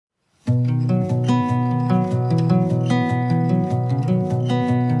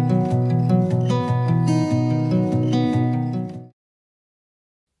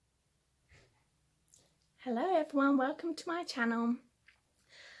welcome to my channel.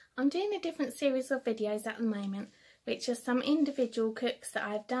 I'm doing a different series of videos at the moment, which are some individual cooks that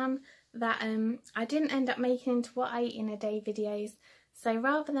I've done that I didn't end up making into what I eat in a day videos. So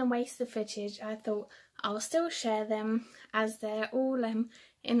rather than waste the footage, I thought I'll still share them as they're all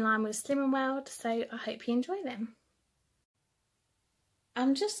in line with Slim & World, so I hope you enjoy them.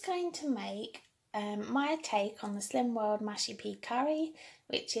 I'm just going to make my take on the Slim World Mushy pea curry,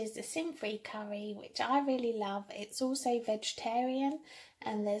 which is a sin-free curry which I really love. It's also vegetarian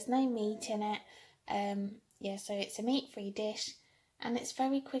and there's no meat in it. Yeah, so it's a meat-free dish and it's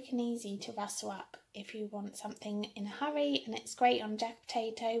very quick and easy to rustle up if you want something in a hurry, and it's great on jack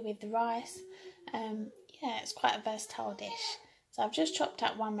potato with the rice. Yeah, it's quite a versatile dish. So I've just chopped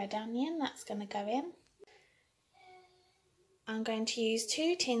up one red onion, that's going to go in. I'm going to use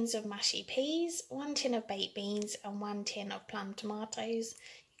 2 tins of mushy peas, 1 tin of baked beans and 1 tin of plum tomatoes.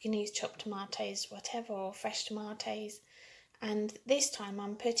 You can use chopped tomatoes, whatever, or fresh tomatoes. And this time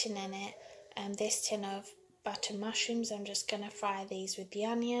I'm putting in it this tin of buttered mushrooms. I'm just going to fry these with the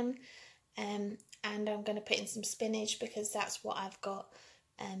onion. And I'm going to put in some spinach because that's what I've got.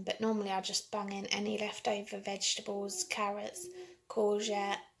 But normally I just bung in any leftover vegetables, carrots,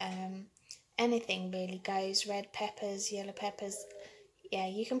 courgette, anything really goes, red peppers, yellow peppers. Yeah,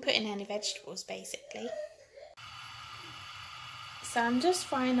 you can put in any vegetables basically. So I'm just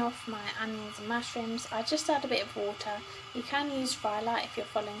frying off my onions and mushrooms. I just add a bit of water. You can use fry light if you're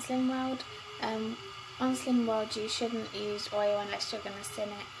following Slim World. On Slim World you shouldn't use oil unless you're going to sin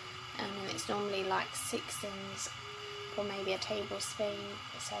it. And it's normally like 6 sins or maybe a tablespoon.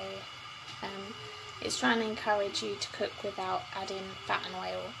 So it's trying to encourage you to cook without adding fat and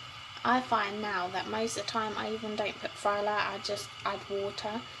oil. I find now that most of the time I even don't put fry light, I just add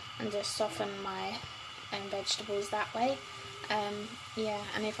water and just soften my vegetables that way. Yeah,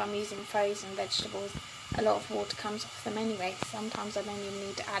 and if I'm using frozen vegetables, a lot of water comes off them anyway. Sometimes I don't even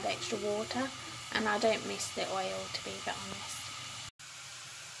need to add extra water, and I don't miss the oil, to be very honest.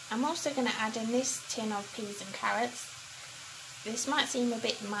 I'm also going to add in this tin of peas and carrots. This might seem a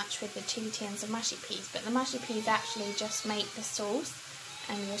bit much with the 2 tins of mushy peas, but the mushy peas actually just make the sauce.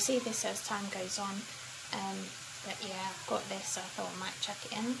 And you'll see this as time goes on, but yeah, I've got this, so I thought I might chuck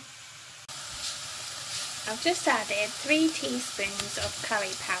it in. I've just added 3 teaspoons of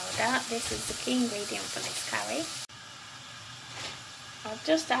curry powder. This is the key ingredient for this curry. I've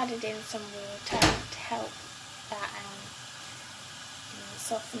just added in some water to help that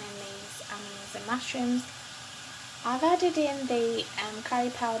softening these onions and mushrooms. I've added in the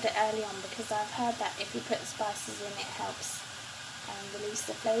curry powder early on because I've heard that if you put spices in, it helps release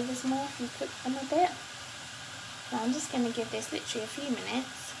the flavours more if you cook them a bit. Now I'm just going to give this literally a few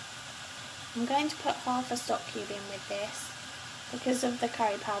minutes. I'm going to put half a stock cube in with this. Because of the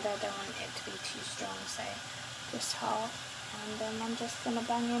curry powder I don't want it to be too strong, so just half, and then I'm just going to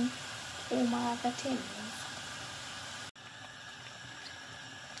bang in all my other tins.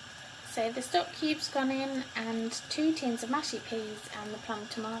 So the stock cube's gone in and 2 tins of mushy peas and the plum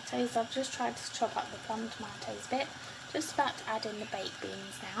tomatoes. I've just tried to chop up the plum tomatoes a bit. Just about to add in the baked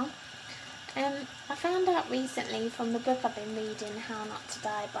beans now. I found out recently from the book I've been reading, How Not to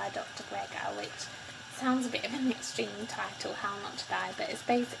Die by Dr. Greger, which sounds a bit of an extreme title, How Not to Die, but it's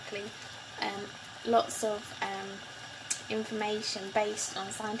basically lots of information based on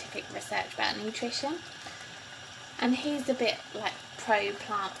scientific research about nutrition. And he's a bit like pro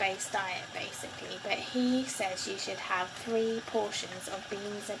plant-based diet basically, but he says you should have 3 portions of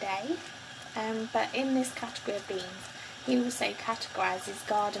beans a day. But in this category of beans, he also categorises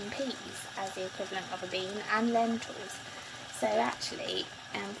garden peas as the equivalent of a bean and lentils. So actually,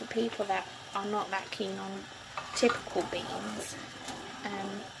 for people that are not that keen on typical beans,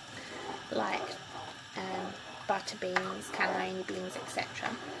 like butter beans, cannellini beans, etc.,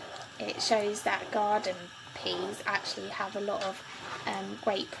 it shows that garden peas actually have a lot of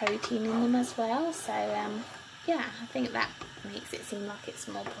great protein in them as well. So yeah, I think that makes it seem like it's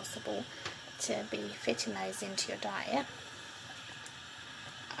more possible to be fitting those into your diet.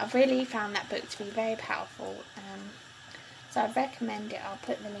 I've really found that book to be very powerful, so I'd recommend it. I'll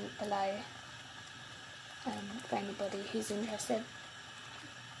put the link below for anybody who's interested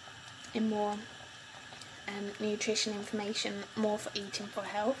in more nutrition information, more for eating for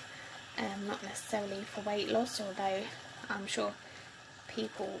health, not necessarily for weight loss, although I'm sure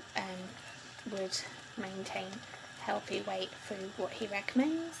people would maintain healthy weight through what he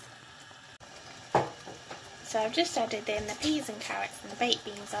recommends. So I've just added in the peas and carrots and the baked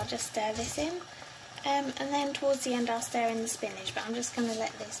beans. I'll just stir this in, and then towards the end I'll stir in the spinach, but I'm just going to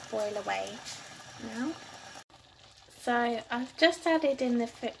let this boil away now. So I've just added in the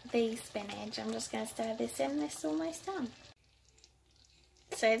spinach. I'm just going to stir this in. This is almost done.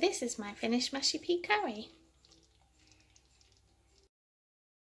 So this is my finished mushy pea curry.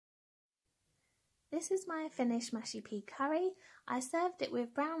 This is my finished mushy pea curry. I served it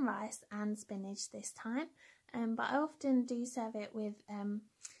with brown rice and spinach this time, but I often do serve it with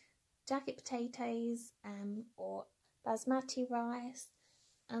jacket potatoes or basmati rice,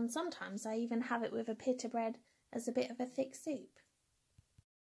 and sometimes I even have it with a pita bread as a bit of a thick soup.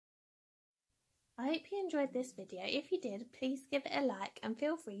 I hope you enjoyed this video. If you did, please give it a like and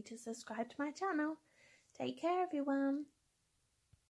feel free to subscribe to my channel. Take care everyone.